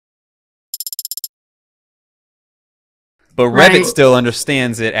But Revit Right. still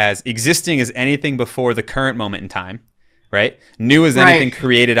understands it as existing is anything before the current moment in time, right? New is Right. anything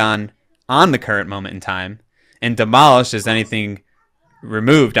created on the current moment in time, and demolished is anything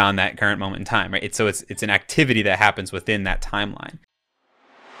removed on that current moment in time, right? So it's an activity that happens within that timeline.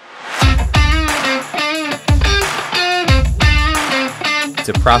 It's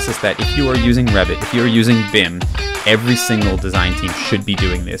a process that if you are using Revit, if you are using BIM, every single design team should be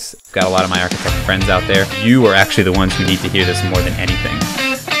doing this. I've got a lot of my architect friends out there. You are actually the ones who need to hear this more than anything.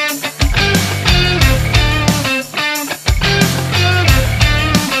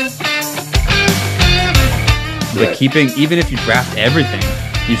 But keeping, even if you draft everything,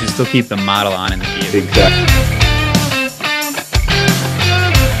 you should still keep the model on in the view. Exactly.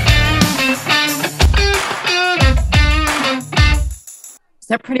 Is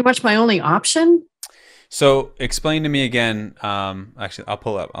that pretty much my only option? So explain to me again, actually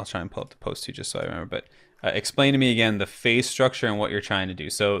I'll try and pull up the post too, just so I remember, but explain to me again the phase structure and what you're trying to do.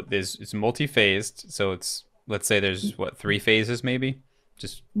 So it's multi-phased, so let's say there's what, 3 phases maybe?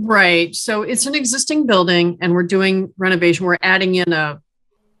 Just Right. So it's an existing building and we're doing renovation. We're adding in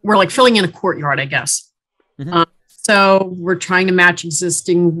we're like filling in a courtyard, I guess. Mhm. So we're trying to match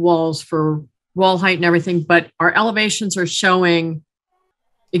existing walls for wall height and everything, but our elevations are showing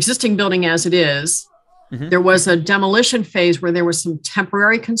existing building as it is. Mhm. There was a demolition phase where there was some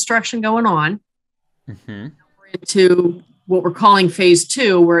temporary construction going on Mhm. to what we're calling phase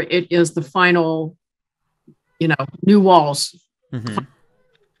 2, where it is the final, new walls, Mhm.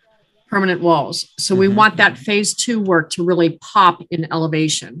 permanent walls. So we Mhm. want that phase 2 work to really pop in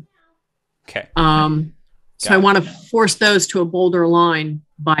elevation. Okay. So Got I it. want to force those to a bolder line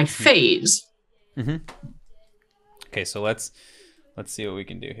by phase. Mhm. Okay, so let's see what we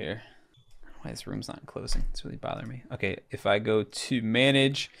can do here. Why this room's not closing? It's really bothering me. Okay, if I go to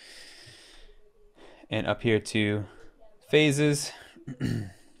manage and up here to phases,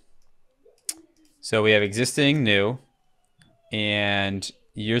 so we have existing, new, and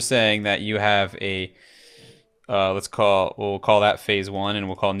you're saying that you have a we'll call that phase 1, and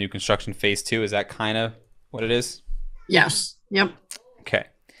we'll call new construction phase 2. Is that kind of what it is? Yes. Yep. Okay.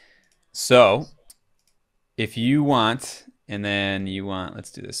 So if you want, and then you want,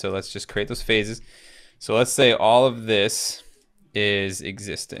 let's do this. So let's just create those phases. So let's say all of this is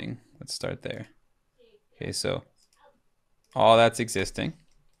existing. Let's start there. Okay, so all that's existing.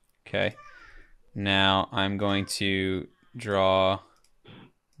 Okay. Now I'm going to draw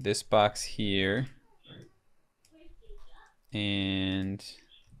this box here. And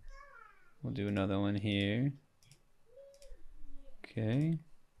we'll do another one here. Okay.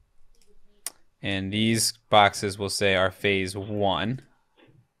 And these boxes will say are phase 1.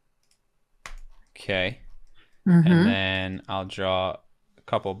 Okay. Mhm. And then I'll draw a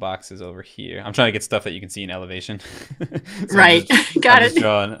couple boxes over here. I'm trying to get stuff that you can see in elevation. So Right. Got it.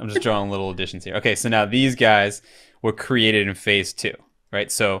 I'm just drawing little additions here. Okay, so now these guys were created in phase 2,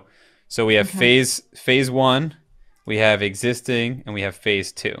 right? So we have Okay. phase 1, we have existing, and we have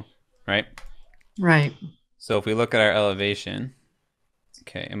phase 2, right? Right. So if we look at our elevation,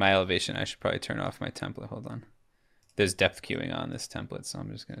 okay, in my elevation, I should probably turn off my template. Hold on. There's depth queuing on this template, so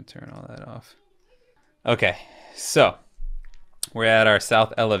I'm just going to turn all that off. Okay, so we're at our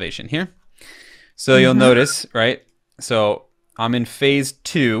south elevation here. So you'll notice, right? So I'm in phase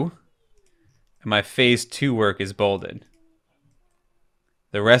 2, and my phase 2 work is bolded.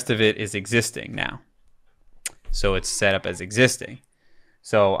 The rest of it is existing now. So it's set up as existing.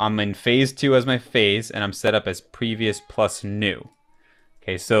 So I'm in phase 2 as my phase, and I'm set up as previous plus new.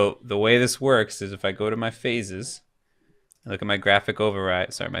 Okay, so the way this works is if I go to my phases, and look at my graphic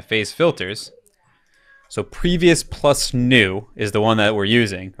override, sorry, my phase filters. So previous plus new is the one that we're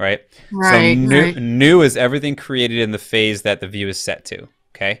using, right? Right. So new, Right. new is everything created in the phase that the view is set to,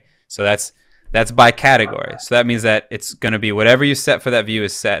 okay? So that's by category. So that means that it's going to be whatever you set for that view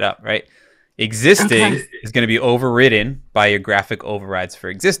is set up, right? Existing Okay. is going to be overridden by your graphic overrides for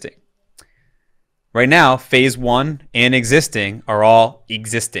existing. Right now, phase 1 and existing are all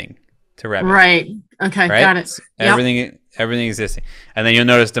existing to Revit. Right. Okay. Right? Got it. Yep. Everything existing. And then you'll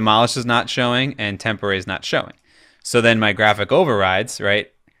notice demolish is not showing and temporary is not showing. So then my graphic overrides,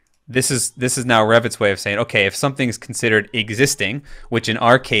 right? This is now Revit's way of saying, okay, if something is considered existing, which in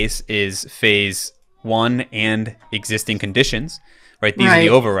our case is phase 1 and existing conditions, right? These are the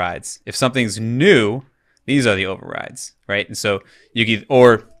Right. overrides. If something's new, these are the overrides, right? And so you can,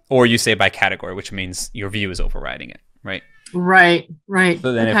 or you say by category, which means your view is overriding it, right? Right. Right.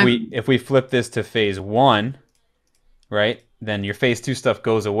 So then Okay. if we flip this to phase 1, right, then your phase 2 stuff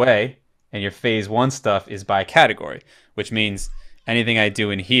goes away and your phase 1 stuff is by category, which means anything I do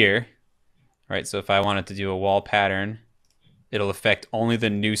in here, right? So if I wanted to do a wall pattern it'll affect only the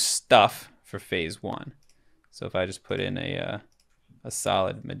new stuff for phase 1. So if I just put in a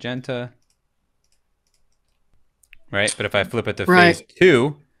solid magenta, right? But if I flip it to phase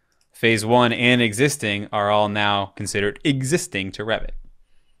 2, phase 1 and existing are all now considered existing to Revit.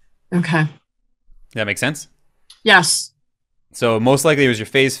 Okay. Does that make sense? Yes. So most likely it was your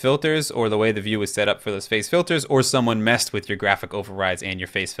phase filters or the way the view was set up for those phase filters, or someone messed with your graphic overrides and your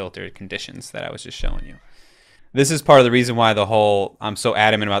phase filter conditions that I was just showing you. This is part of the reason why I'm so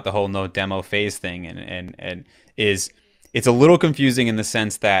adamant about the whole no demo phase thing, and is it's a little confusing in the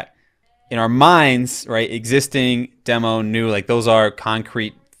sense that in our minds, right, existing, demo, new, like those are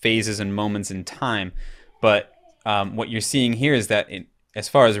concrete phases and moments in time. But what you're seeing here is that as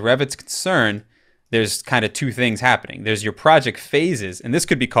far as Revit's concerned, there's kind of two things happening. There's your project phases, and this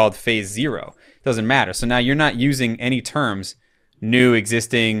could be called phase 0. It doesn't matter. So now you're not using any terms, new,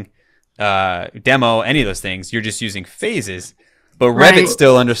 existing, demo, any of those things. You're just using phases. But Revit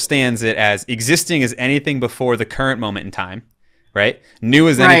still understands it as existing is anything before the current moment in time, right? New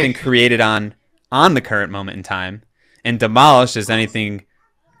is anything created on the current moment in time, and demolished is anything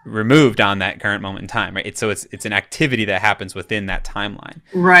removed on that current moment in time, right? So it's an activity that happens within that timeline.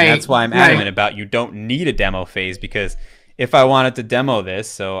 Right. And that's why I'm adamant about you don't need a demo phase, because if I wanted to demo this,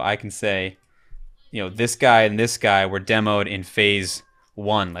 so I can say, this guy and this guy were demoed in phase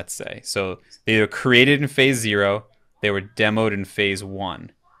 1, let's say. So they were created in phase 0, they were demoed in phase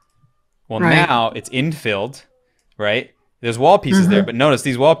 1. Well, now it's infilled, right? There's wall pieces there, but notice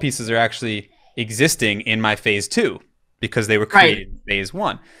these wall pieces are actually existing in my phase 2. Because they were created in phase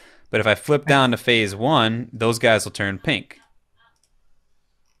 1. But if I flip down to phase 1, those guys will turn pink.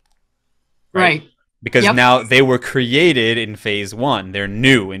 Right. Because now they were created in phase 1. They're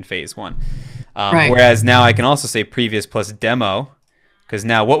new in phase 1. Whereas now I can also say previous plus demo, because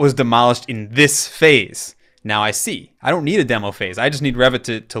now what was demolished in this phase? Now I see. I don't need a demo phase. I just need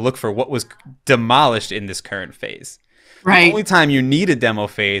Revit to look for what was demolished in this current phase. The only time you need a demo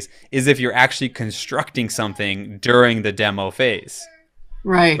phase is if you're actually constructing something during the demo phase.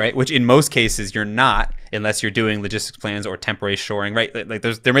 Right. Which in most cases you're not, unless you're doing logistics plans or temporary shoring, right? Like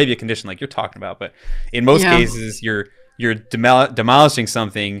there may be a condition like you're talking about, but in most cases you're demolishing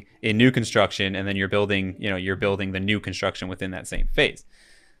something in new construction, and then you're building the new construction within that same phase.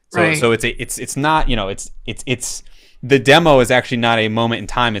 So it's not, it's the demo is actually not a moment in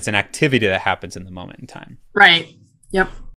time, it's an activity that happens in the moment in time. Right. Yep.